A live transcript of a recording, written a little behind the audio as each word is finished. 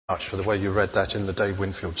much for the way you read that in the Dave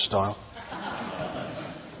Winfield style.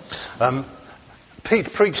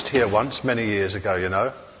 Pete preached here once, many years ago, you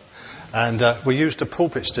know, and we used a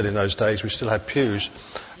pulpit still in those days. We still had pews,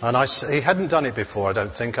 and he hadn't done it before, I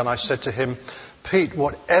don't think, and I said to him, Pete,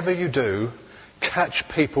 whatever you do, catch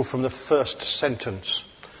people from the first sentence.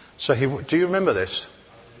 So do you remember this?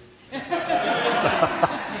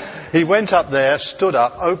 He went up there, stood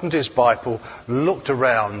up, opened his Bible, looked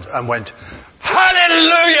around and went,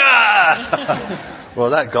 Hallelujah!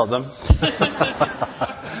 Well, that got them.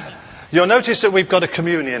 You'll notice that we've got a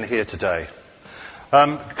communion here today.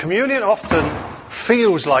 Communion often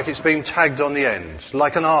feels like it's been tagged on the end,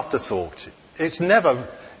 like an afterthought. It's never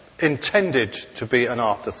intended to be an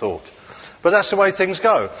afterthought. But that's the way things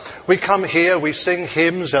go. We come here, we sing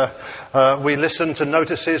hymns, we listen to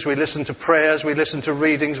notices, we listen to prayers, we listen to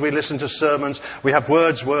readings, we listen to sermons. We have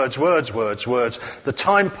words. The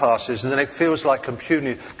time passes and then it feels like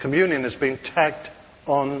communion has been tagged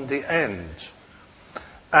on the end.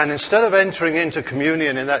 And instead of entering into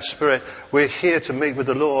communion in that spirit, we're here to meet with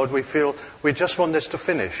the Lord. We feel we just want this to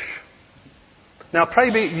finish. Now, pray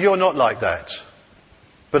be you're not like that.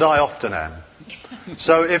 But I often am.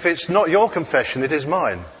 So if it's not your confession, it is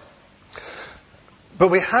mine. But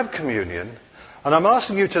we have communion, and I'm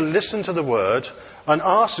asking you to listen to the word and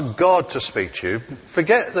ask God to speak to you.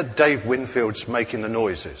 Forget that Dave Winfield's making the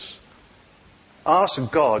noises. Ask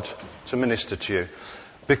God to minister to you.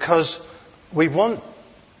 Because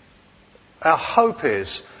our hope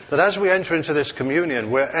is that as we enter into this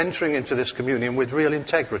communion, we're entering into this communion with real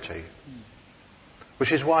integrity.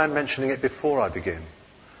 Which is why I'm mentioning it before I begin.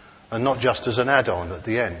 And not just as an add-on at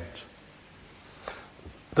the end.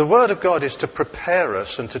 The Word of God is to prepare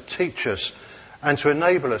us and to teach us and to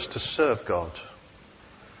enable us to serve God.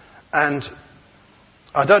 And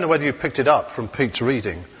I don't know whether you picked it up from Pete's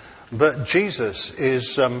reading, but Jesus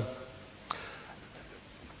is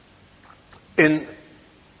in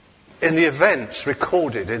the events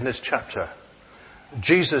recorded in this chapter.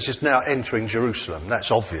 Jesus is now entering Jerusalem.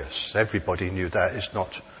 That's obvious. Everybody knew that. It's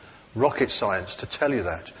not rocket science to tell you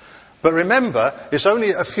that. But remember, it's only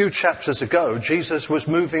a few chapters ago Jesus was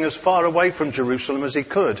moving as far away from Jerusalem as he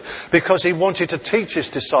could because he wanted to teach his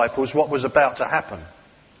disciples what was about to happen.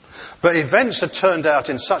 But events had turned out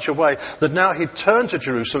in such a way that now he'd turned to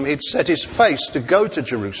Jerusalem, he'd set his face to go to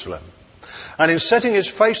Jerusalem. And in setting his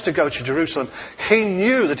face to go to Jerusalem, he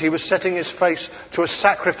knew that he was setting his face to a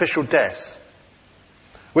sacrificial death,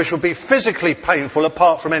 which would be physically painful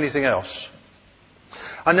apart from anything else.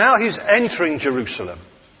 And now he's entering Jerusalem.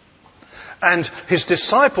 And his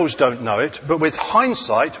disciples don't know it, but with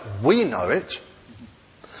hindsight, we know it,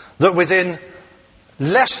 that within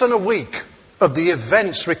less than a week of the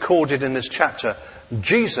events recorded in this chapter,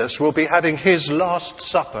 Jesus will be having his last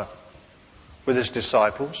supper with his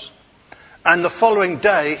disciples, and the following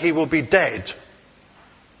day he will be dead.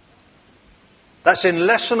 That's in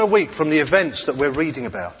less than a week from the events that we're reading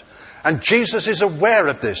about. And Jesus is aware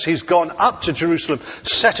of this. He's gone up to Jerusalem,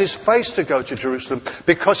 set his face to go to Jerusalem,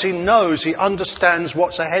 because he knows, he understands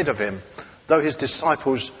what's ahead of him, though his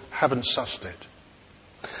disciples haven't sussed it.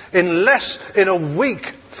 In a week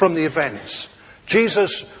from the events,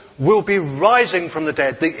 Jesus will be rising from the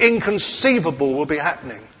dead. The inconceivable will be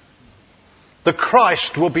happening. The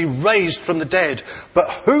Christ will be raised from the dead. But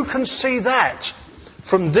who can see that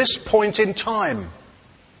from this point in time?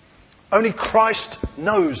 Only Christ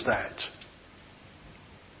knows that.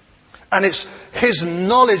 And it's his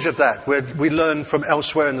knowledge of that where we learn from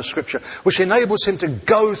elsewhere in the scripture, which enables him to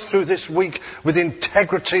go through this week with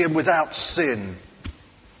integrity and without sin.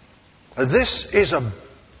 It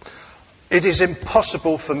is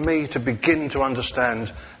impossible for me to begin to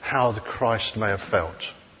understand how the Christ may have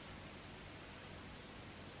felt.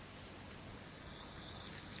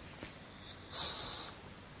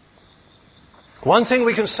 One thing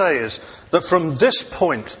we can say is that from this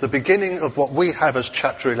point, the beginning of what we have as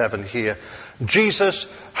chapter 11 here,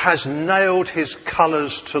 Jesus has nailed his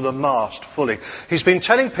colours to the mast fully. He's been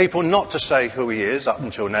telling people not to say who he is up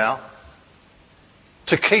until now,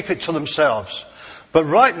 to keep it to themselves. But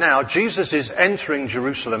right now, Jesus is entering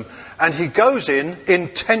Jerusalem, and he goes in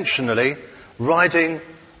intentionally riding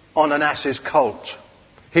on an ass's colt.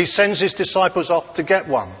 He sends his disciples off to get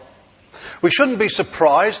one. We shouldn't be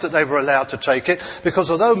surprised that they were allowed to take it,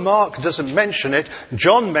 because although Mark doesn't mention it,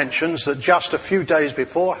 John mentions that just a few days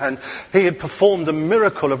beforehand he had performed the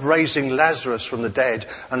miracle of raising Lazarus from the dead,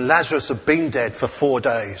 and Lazarus had been dead for 4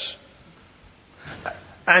 days.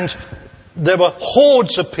 And there were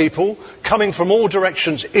hordes of people coming from all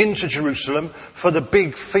directions into Jerusalem for the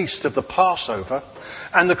big feast of the Passover.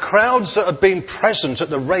 And the crowds that had been present at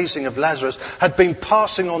the raising of Lazarus had been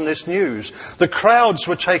passing on this news. The crowds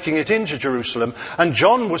were taking it into Jerusalem. And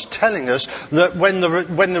John was telling us that when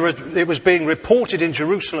it was being reported in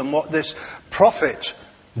Jerusalem what this prophet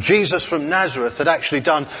Jesus from Nazareth had actually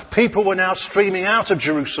done, people were now streaming out of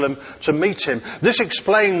Jerusalem to meet him. This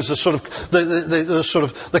explains the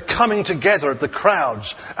the coming together of the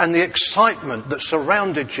crowds and the excitement that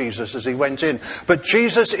surrounded Jesus as he went in. But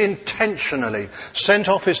Jesus intentionally sent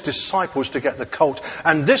off his disciples to get the colt.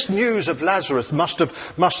 And this news of Lazarus must have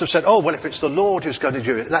said, oh, well, if it's the Lord who's going to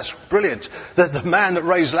do it, that's brilliant. The man that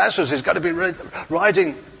raised Lazarus is going to be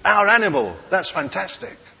riding our animal. That's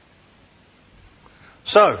fantastic.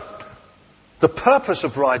 So, the purpose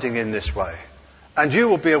of riding in this way, and you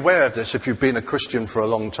will be aware of this if you've been a Christian for a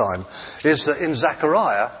long time, is that in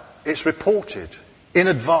Zechariah it's reported in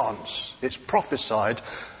advance, it's prophesied,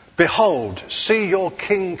 behold, see your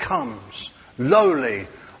king comes, lowly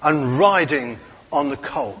and riding on the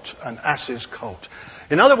colt, an ass's colt.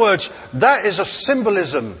 In other words, that is a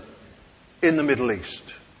symbolism in the Middle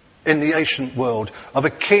East, in the ancient world, of a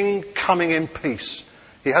king coming in peace.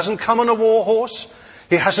 He hasn't come on a war horse.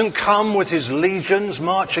 He hasn't come with his legions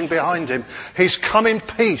marching behind him. He's come in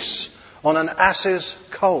peace on an ass's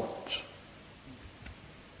colt.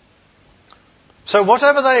 So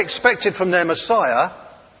whatever they expected from their Messiah,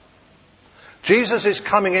 Jesus is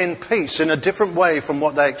coming in peace in a different way from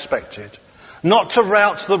what they expected. Not to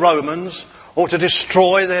rout the Romans or to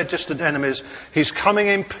destroy their distant enemies. He's coming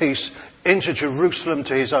in peace into Jerusalem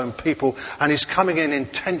to his own people, and he's coming in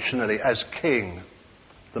intentionally as King,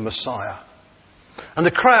 the Messiah. And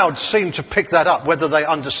the crowd seemed to pick that up, whether they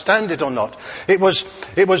understand it or not. It was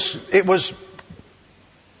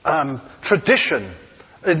tradition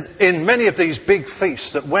in many of these big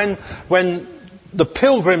feasts that when the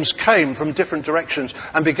pilgrims came from different directions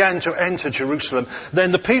and began to enter Jerusalem,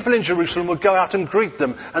 then the people in Jerusalem would go out and greet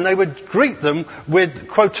them, and they would greet them with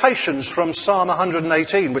quotations from Psalm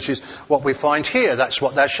 118, which is what we find here. That's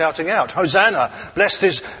what they're shouting out. Hosanna, blessed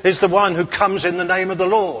is the one who comes in the name of the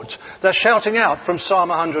Lord. They're shouting out from Psalm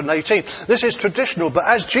 118. This is traditional, but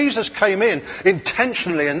as Jesus came in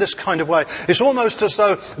intentionally in this kind of way, it's almost as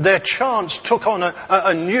though their chants took on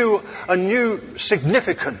a new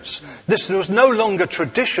significance. This was no longer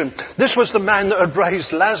tradition. This was the man that had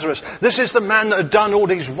raised Lazarus. This is the man that had done all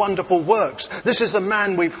these wonderful works. This is the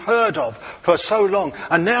man we've heard of for so long.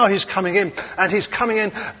 And now he's coming in, and he's coming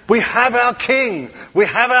in. We have our King. We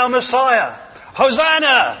have our Messiah.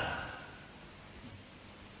 Hosanna!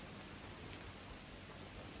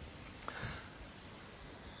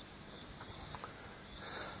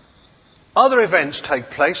 Other events take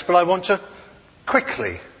place, but I want to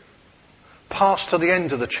quickly pass to the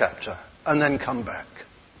end of the chapter and then come back.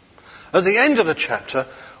 At the end of the chapter,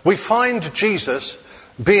 we find Jesus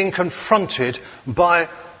being confronted by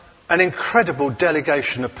an incredible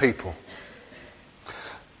delegation of people.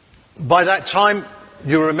 By that time,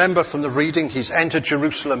 you remember from the reading, he's entered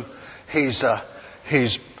Jerusalem. He's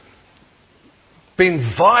been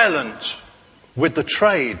violent with the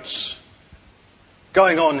trades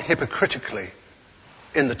going on hypocritically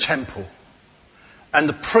in the temple. And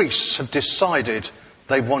the priests have decided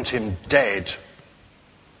they want him dead.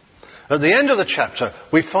 At the end of the chapter,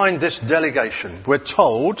 we find this delegation. We're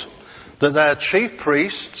told that they're chief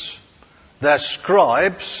priests, they're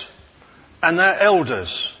scribes, and they're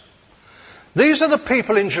elders. These are the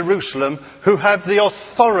people in Jerusalem who have the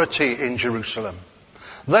authority in Jerusalem.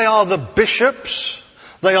 They are the bishops,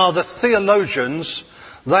 they are the theologians,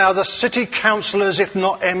 they are the city councillors, if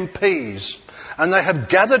not MPs. And they have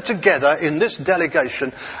gathered together in this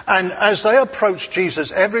delegation, and as they approach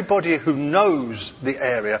Jesus, everybody who knows the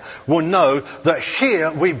area will know that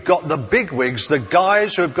here we've got the bigwigs, the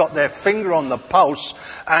guys who have got their finger on the pulse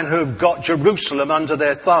and who have got Jerusalem under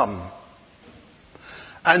their thumb.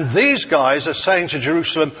 And these guys are saying to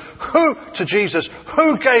Jesus,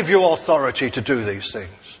 who gave you authority to do these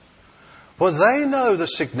things? Well, they know the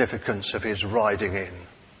significance of his riding in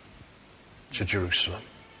to Jerusalem.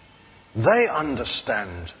 They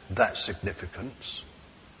understand that significance.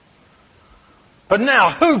 But now,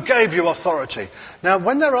 who gave you authority? Now,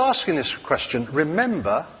 when they're asking this question,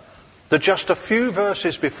 remember that just a few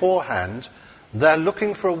verses beforehand, they're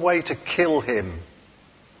looking for a way to kill him.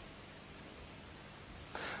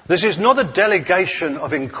 This is not a delegation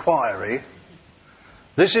of inquiry.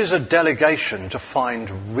 This is a delegation to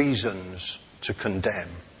find reasons to condemn.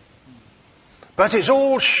 But it's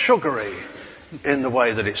all sugary in the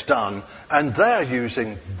way that it's done, and they're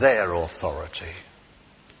using their authority.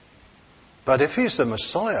 But if he's the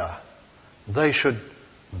Messiah, they should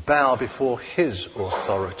bow before his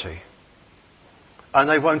authority. And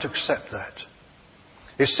they won't accept that.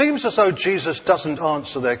 It seems as though Jesus doesn't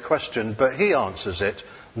answer their question, but he answers it.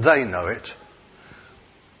 They know it.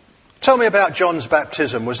 Tell me about John's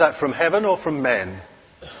baptism. Was that from heaven or from men?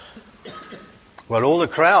 Well, all the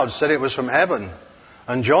crowd said it was from heaven.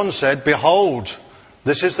 And John said, behold,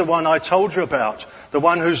 this is the one I told you about. The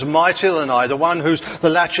one who's mightier than I. The one who's the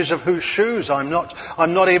latches of whose shoes I'm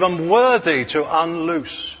not even worthy to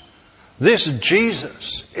unloose. This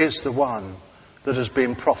Jesus is the one that has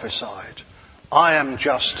been prophesied. I am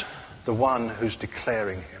just the one who's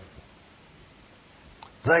declaring him.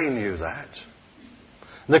 They knew that.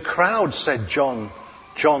 The crowd said John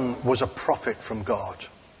was a prophet from God.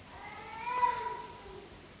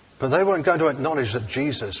 But they weren't going to acknowledge that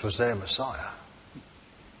Jesus was their Messiah.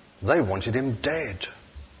 They wanted him dead.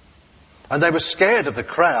 And they were scared of the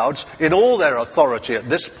crowds in all their authority at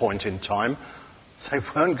this point in time. They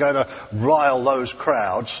weren't going to rile those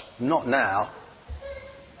crowds, not now.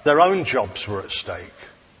 Their own jobs were at stake.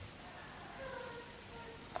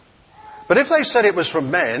 But if they said it was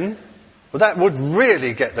from men, well, that would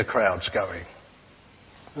really get the crowds going.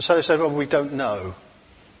 And so they said, well, we don't know.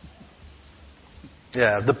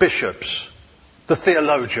 Yeah, the bishops, the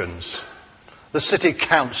theologians, the city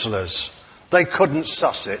councillors, they couldn't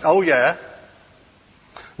suss it. Oh, yeah?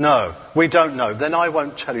 No, we don't know. Then I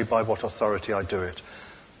won't tell you by what authority I do it.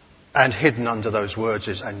 And hidden under those words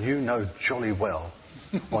is, and you know jolly well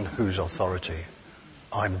on whose authority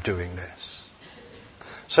I'm doing this.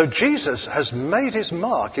 So Jesus has made his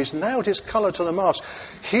mark. He's nailed his colour to the mast.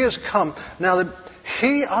 He has come. Now,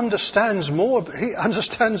 he understands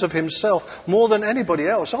of himself more than anybody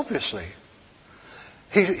else, obviously.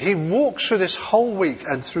 He walks through this whole week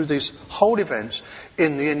and through these whole events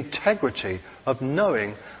in the integrity of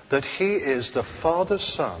knowing that he is the Father's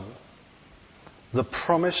Son, the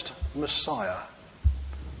promised Messiah,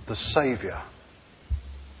 the Saviour.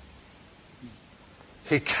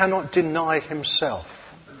 He cannot deny himself.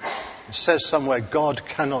 It says somewhere, God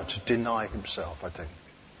cannot deny himself, I think.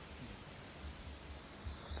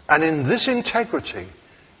 And in this integrity,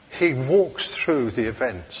 he walks through the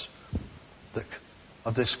events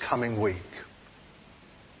of this coming week.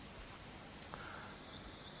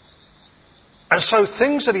 And so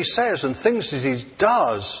things that he says and things that he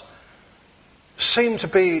does seem to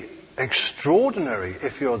be extraordinary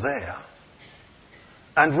if you're there.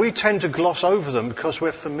 And we tend to gloss over them because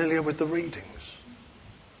we're familiar with the readings.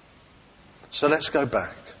 So let's go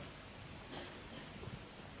back.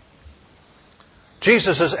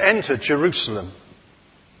 Jesus has entered Jerusalem.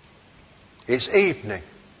 It's evening.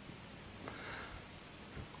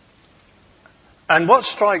 And what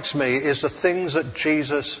strikes me is the things that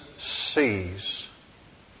Jesus sees.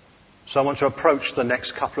 So I want to approach the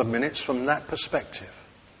next couple of minutes from that perspective.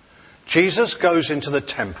 Jesus goes into the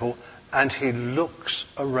temple and he looks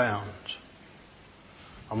around.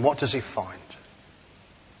 And what does he find?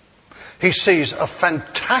 He sees the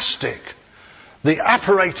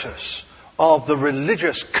apparatus of the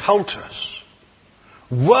religious cultus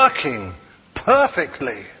working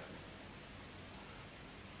perfectly.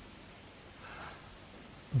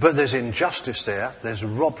 But there's injustice there, there's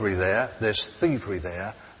robbery there, there's thievery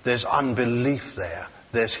there, there's unbelief there,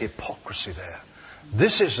 there's hypocrisy there.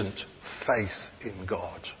 This isn't faith in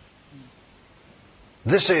God.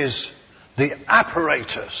 This is the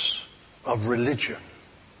apparatus of religion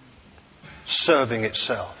serving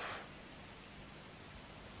itself.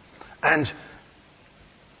 And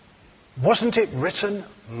wasn't it written,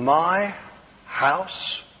 my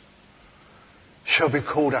house shall be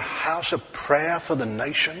called a house of prayer for the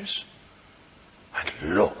nations?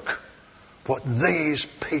 And look what these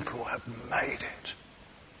people have made it.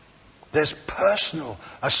 There's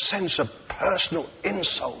a sense of personal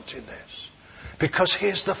insult in this. Because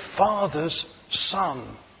he's the Father's Son.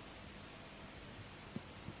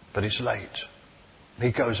 But he's late. He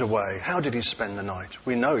goes away. How did he spend the night?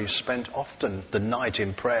 We know he spent often the night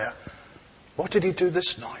in prayer. What did he do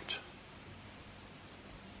this night?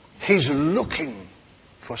 He's looking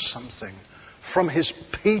for something from his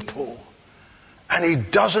people. And he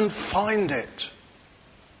doesn't find it.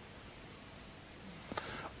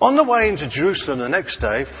 On the way into Jerusalem the next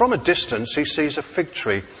day, from a distance, he sees a fig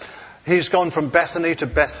tree. He's gone from Bethany to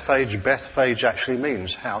Bethphage. Bethphage actually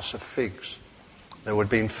means house of figs. There would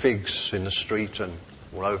have been figs in the street and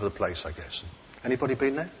all over the place, I guess. Anybody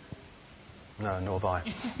been there? No, nor have I.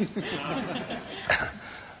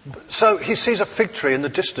 So he sees a fig tree in the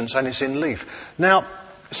distance and it's in leaf. Now,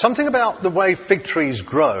 something about the way fig trees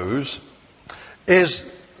grows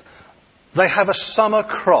is they have a summer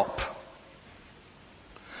crop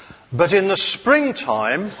But in the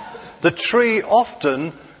springtime, the tree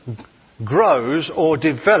often grows or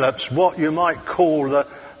develops what you might call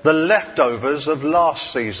the leftovers of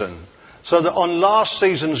last season. So that on last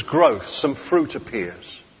season's growth, some fruit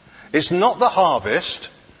appears. It's not the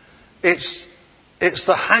harvest, it's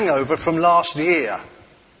the hangover from last year.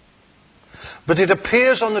 But it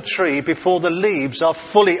appears on the tree before the leaves are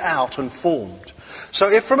fully out and formed. So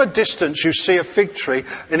if from a distance you see a fig tree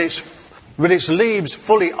with its leaves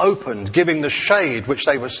fully opened, giving the shade which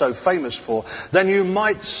they were so famous for, then you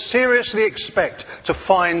might seriously expect to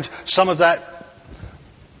find some of that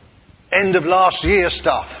end of last year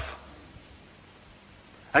stuff.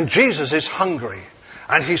 And Jesus is hungry,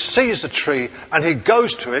 and he sees the tree, and he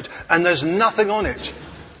goes to it, and there's nothing on it.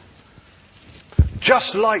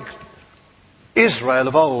 Just like Israel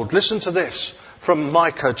of old. Listen to this from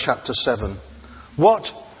Micah chapter 7.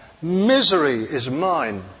 What misery is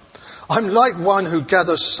mine. I'm like one who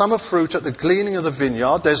gathers summer fruit at the gleaning of the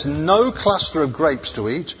vineyard. There's no cluster of grapes to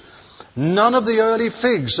eat, none of the early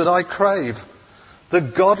figs that I crave. The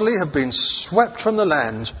godly have been swept from the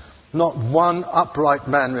land. Not one upright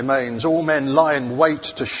man remains. All men lie in wait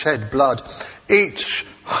to shed blood. Each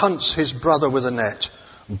hunts his brother with a net.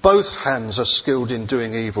 Both hands are skilled in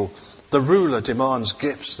doing evil. The ruler demands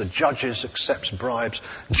gifts. The judges accept bribes.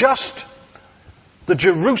 Just the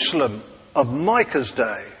Jerusalem of Micah's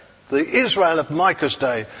day, the Israel of Micah's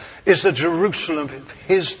day, is the Jerusalem of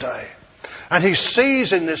his day. And he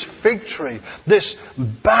sees in this fig tree this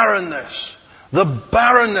barrenness, the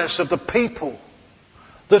barrenness of the people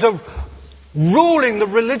that are ruling the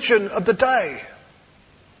religion of the day.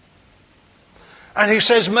 And he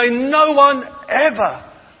says, may no one ever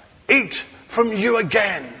eat from you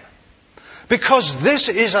again, because this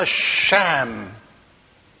is a sham.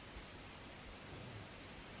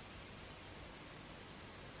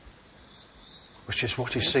 Which is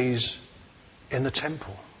what he sees in the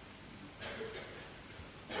temple.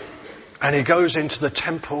 And he goes into the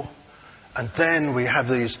temple, and then we have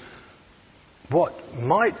these what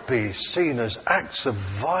might be seen as acts of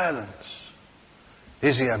violence.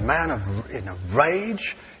 Is he a man in a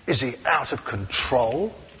rage? Is he out of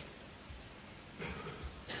control?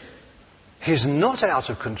 He's not out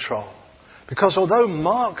of control. Because although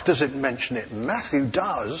Mark doesn't mention it, Matthew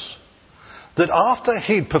does, that after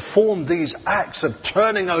he'd performed these acts of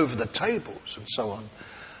turning over the tables and so on,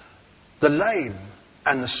 the lame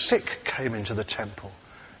and the sick came into the temple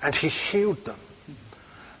and he healed them.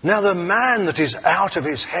 Now the man that is out of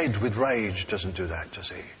his head with rage doesn't do that, does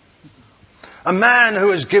he? A man who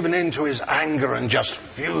has given in to his anger and just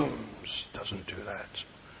fumes doesn't do that.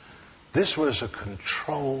 This was a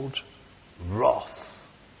controlled wrath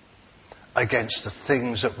against the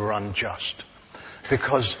things that were unjust.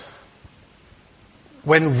 Because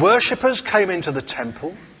when worshippers came into the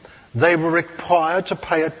temple, they were required to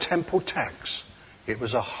pay a temple tax. It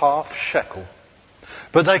was a half shekel.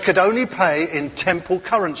 But they could only pay in temple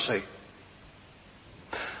currency.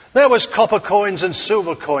 There was copper coins and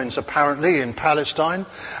silver coins apparently in Palestine.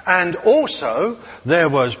 And also there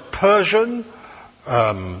was Persian,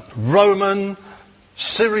 Roman,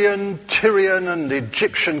 Syrian, Tyrian and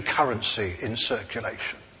Egyptian currency in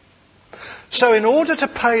circulation. So in order to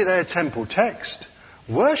pay their temple tax,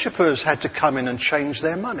 worshippers had to come in and change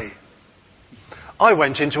their money. I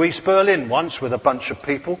went into East Berlin once with a bunch of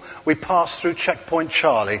people. We passed through Checkpoint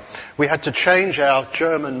Charlie. We had to change our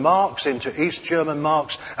German marks into East German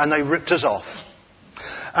marks, and they ripped us off.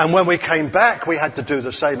 And when we came back, we had to do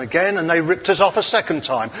the same again, and they ripped us off a second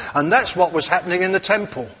time. And that's what was happening in the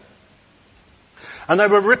temple. And they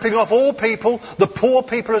were ripping off all people, the poor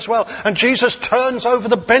people as well. And Jesus turns over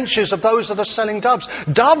the benches of those that are selling doves.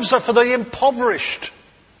 Doves are for the impoverished.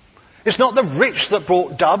 It's not the rich that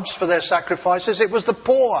brought doves for their sacrifices, it was the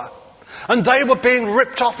poor. And they were being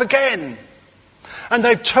ripped off again. And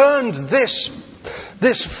they've turned this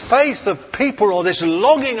faith of people, or this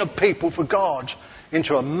longing of people for God,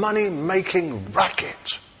 into a money-making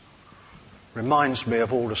racket. Reminds me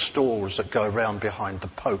of all the stalls that go around behind the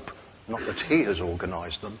Pope. Not that he has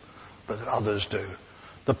organised them, but that others do.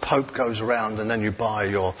 The Pope goes around and then you buy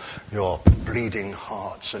your bleeding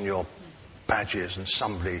hearts and your badges, and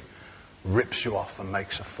somebody rips you off and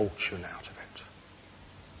makes a fortune out of it.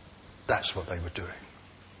 That's what they were doing.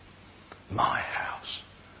 My house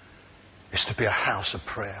is to be a house of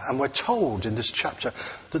prayer. And we're told in this chapter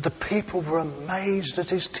that the people were amazed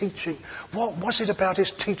at his teaching. What was it about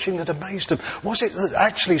his teaching that amazed them? Was it that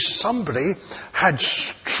actually somebody had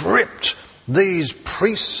stripped these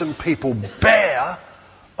priests and people bare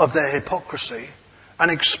of their hypocrisy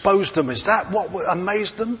and exposed them? Is that what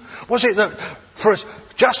amazed them? Was it that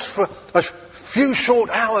just for a few short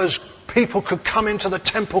hours people could come into the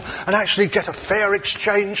temple and actually get a fair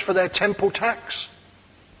exchange for their temple tax?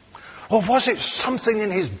 Or was it something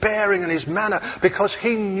in his bearing and his manner, because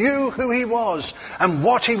he knew who he was and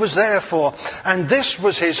what he was there for? And this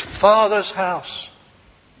was his Father's house.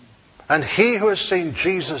 And he who has seen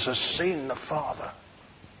Jesus has seen the Father.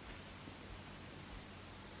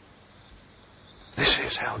 This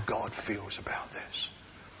is how God feels about this.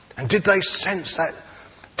 And did they sense that?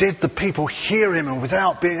 Did the people hear him and,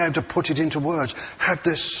 without being able to put it into words, had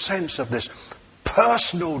this sense of this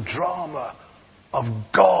personal drama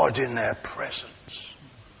of God in their presence,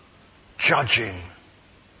 judging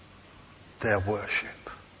their worship?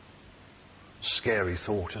 Scary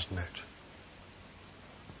thought, isn't it?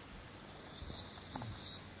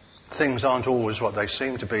 Things aren't always what they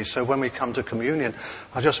seem to be. So when we come to communion,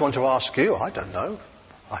 I just want to ask you, I don't know.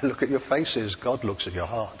 I look at your faces, God looks at your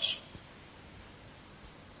hearts.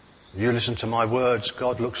 You listen to my words,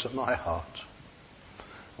 God looks at my heart.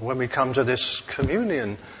 When we come to this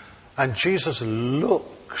communion and Jesus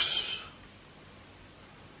looks,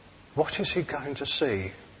 what is he going to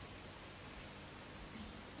see?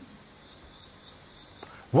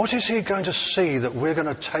 What is he going to see that we're going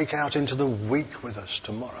to take out into the week with us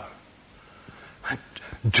tomorrow? And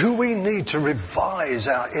do we need to revise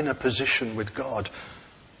our inner position with God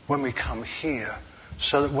when we come here,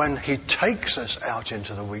 so that when he takes us out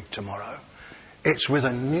into the week tomorrow, it's with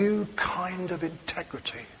a new kind of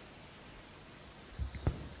integrity?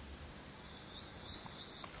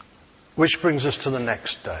 Which brings us to the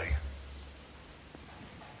next day.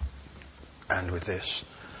 And with this,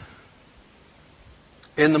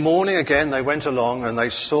 in the morning again they went along and they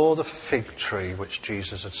saw the fig tree which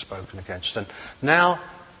Jesus had spoken against. And now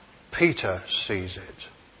Peter sees it.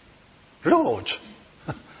 Lord,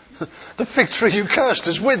 the fig tree you cursed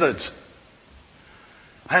has withered.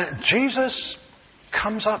 And Jesus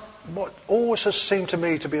comes up what always has seemed to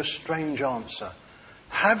me to be a strange answer.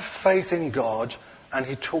 Have faith in God, and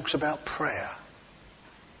he talks about prayer.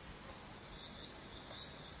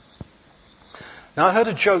 Now I heard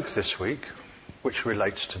a joke this week which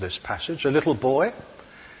relates to this passage. A little boy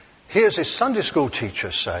hears his Sunday school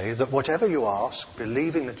teacher say that whatever you ask,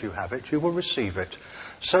 believing that you have it, you will receive it.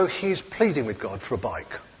 So he's pleading with God for a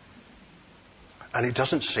bike. And it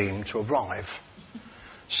doesn't seem to arrive.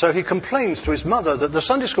 So he complains to his mother that the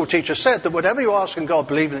Sunday school teacher said that whatever you ask in God,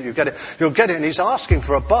 believing that you get it, you'll get it. And he's asking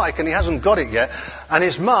for a bike and he hasn't got it yet. And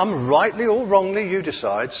his mum, rightly or wrongly, you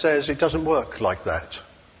decide, says it doesn't work like that.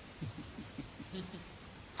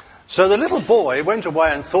 So the little boy went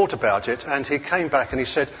away and thought about it, and he came back and he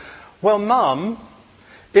said, well, Mum,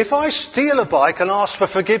 if I steal a bike and ask for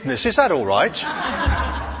forgiveness, is that all right?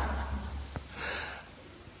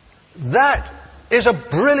 That is a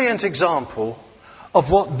brilliant example of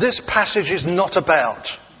what this passage is not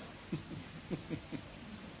about.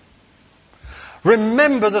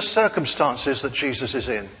 Remember the circumstances that Jesus is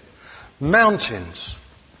in. Mountains.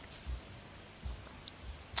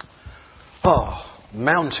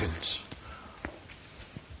 Mountains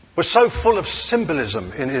were so full of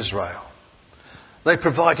symbolism in Israel. They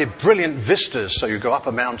provided brilliant vistas, so you go up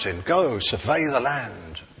a mountain, go survey the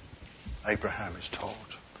land, Abraham is told.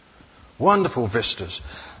 Wonderful vistas.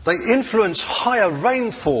 They influence higher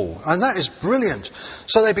rainfall, and that is brilliant.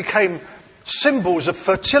 So they became symbols of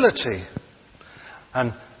fertility,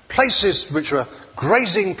 and places which were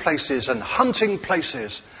grazing places and hunting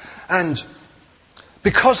places. And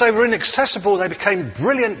because they were inaccessible, they became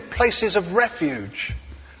brilliant places of refuge.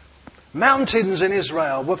 Mountains in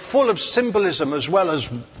Israel were full of symbolism as well as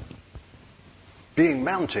being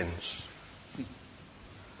mountains.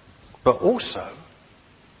 But also,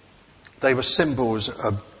 they were symbols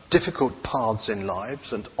of difficult paths in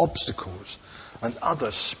lives and obstacles and other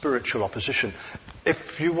spiritual opposition.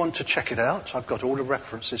 If you want to check it out, I've got all the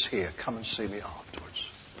references here. Come and see me afterwards.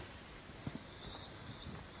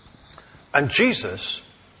 And Jesus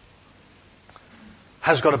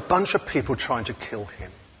has got a bunch of people trying to kill him.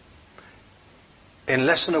 In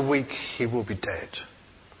less than a week, he will be dead.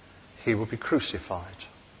 He will be crucified.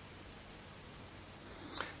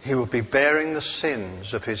 He will be bearing the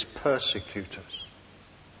sins of his persecutors.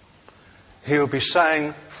 He will be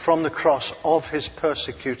saying from the cross of his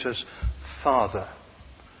persecutors, Father,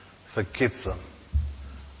 forgive them.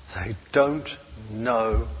 They don't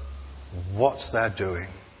know what they're doing.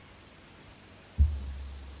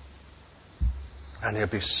 And he'll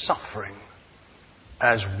be suffering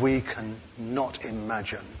as we can not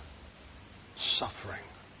imagine suffering.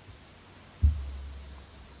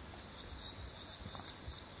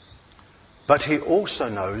 But he also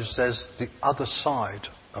knows there's the other side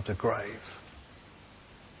of the grave.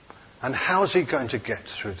 And how's he going to get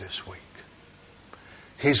through this week?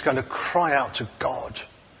 He's going to cry out to God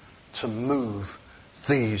to move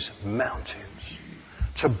these mountains,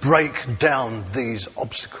 to break down these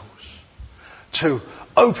obstacles, to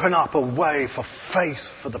open up a way for faith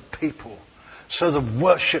for the people so the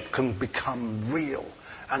worship can become real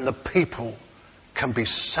and the people can be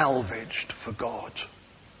salvaged for God.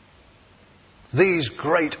 These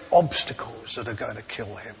great obstacles that are going to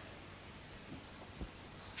kill him.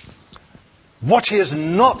 What he has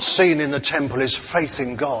not seen in the temple is faith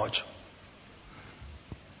in God.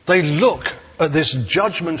 They look at this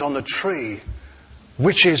judgment on the tree,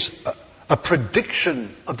 which is a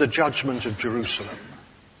prediction of the judgment of Jerusalem.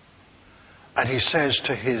 And he says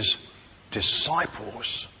to his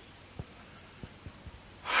disciples,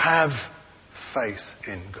 have faith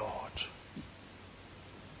in God.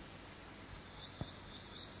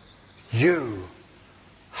 You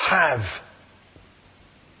have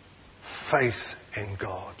faith in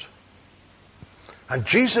God. And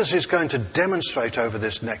Jesus is going to demonstrate over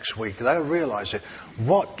this next week, they'll realize it,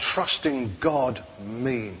 what trusting God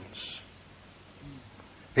means.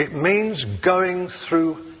 It means going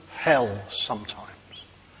through hell sometimes,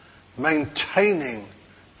 maintaining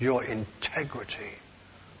your integrity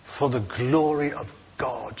for the glory of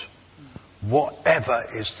God, whatever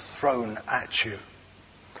is thrown at you.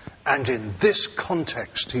 And in this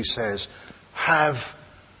context, he says, have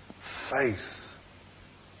faith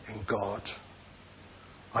in God.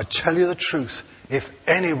 I tell you the truth, if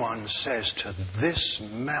anyone says to this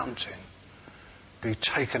mountain, be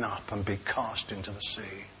taken up and be cast into the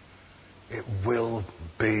sea, it will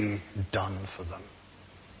be done for them.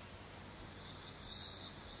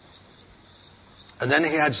 And then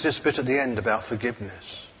he adds this bit at the end about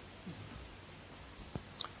forgiveness.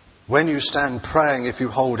 When you stand praying, if you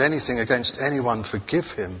hold anything against anyone,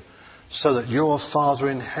 forgive him, so that your Father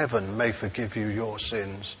in heaven may forgive you your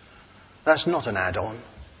sins. That's not an add-on.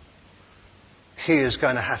 He is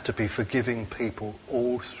going to have to be forgiving people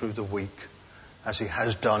all through the week, as he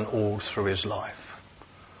has done all through his life.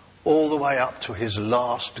 All the way up to his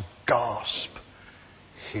last gasp,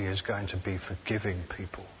 he is going to be forgiving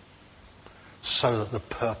people, so that the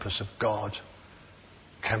purpose of God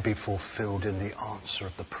can be fulfilled in the answer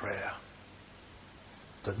of the prayer.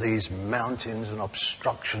 That these mountains and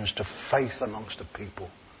obstructions to faith amongst the people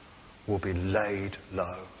will be laid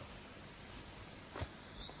low.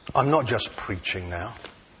 I'm not just preaching now.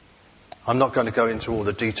 I'm not going to go into all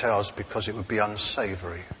the details because it would be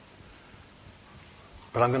unsavoury.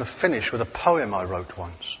 But I'm going to finish with a poem I wrote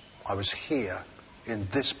once. I was here in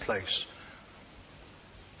this place.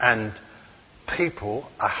 And people,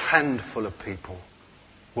 a handful of people,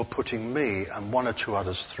 were putting me and one or two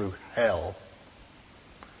others through hell.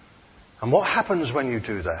 And what happens when you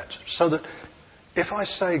do that? So that if I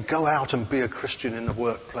say go out and be a Christian in the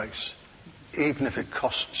workplace, even if it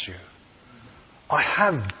costs you, I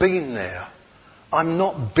have been there. I'm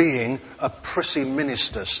not being a prissy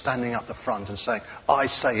minister standing up the front and saying, I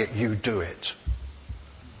say it, you do it.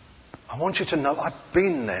 I want you to know I've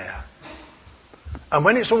been there. And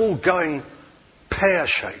when it's all going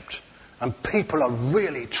pear-shaped and people are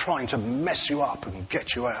really trying to mess you up and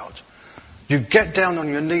get you out, you get down on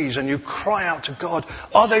your knees and you cry out to God,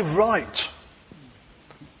 are they right?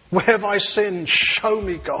 Where have I sinned? Show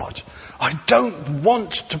me, God. I don't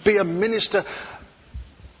want to be a minister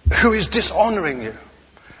who is dishonouring you.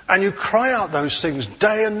 And you cry out those things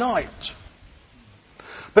day and night.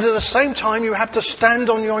 But at the same time, you have to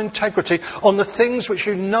stand on your integrity, on the things which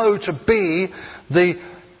you know to be the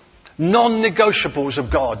non-negotiables of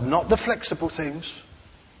God, not the flexible things,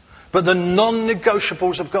 but the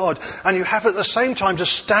non-negotiables of God. And you have at the same time to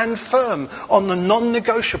stand firm on the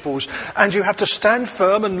non-negotiables. And you have to stand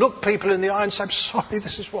firm and look people in the eye and say, I'm sorry,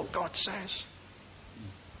 this is what God says.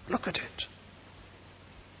 Look at it.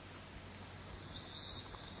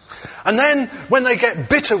 And then when they get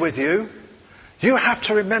bitter with you, you have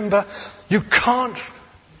to remember you can't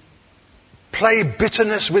play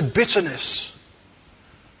bitterness with bitterness.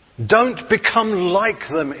 Don't become like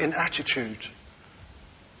them in attitude.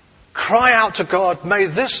 Cry out to God, may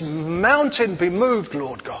this mountain be moved,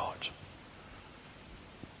 Lord God.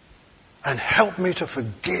 And help me to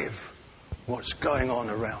forgive what's going on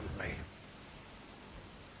around me.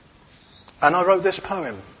 And I wrote this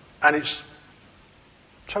poem, and it's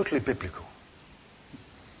totally biblical.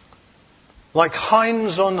 Like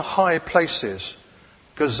hinds on high places,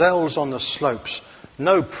 gazelles on the slopes,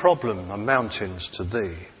 no problem are mountains to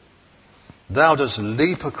thee. Thou dost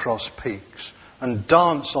leap across peaks and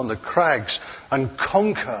dance on the crags and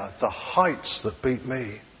conquer the heights that beat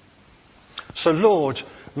me. So Lord,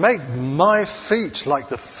 make my feet like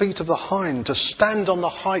the feet of the hind, to stand on the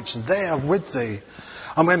heights there with thee.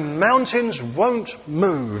 And when mountains won't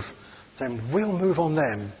move, then we'll move on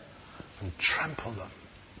them and trample them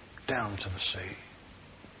down to the sea.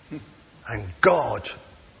 And God,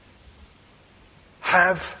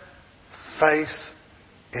 have faith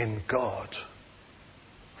in God.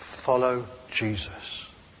 Follow Jesus.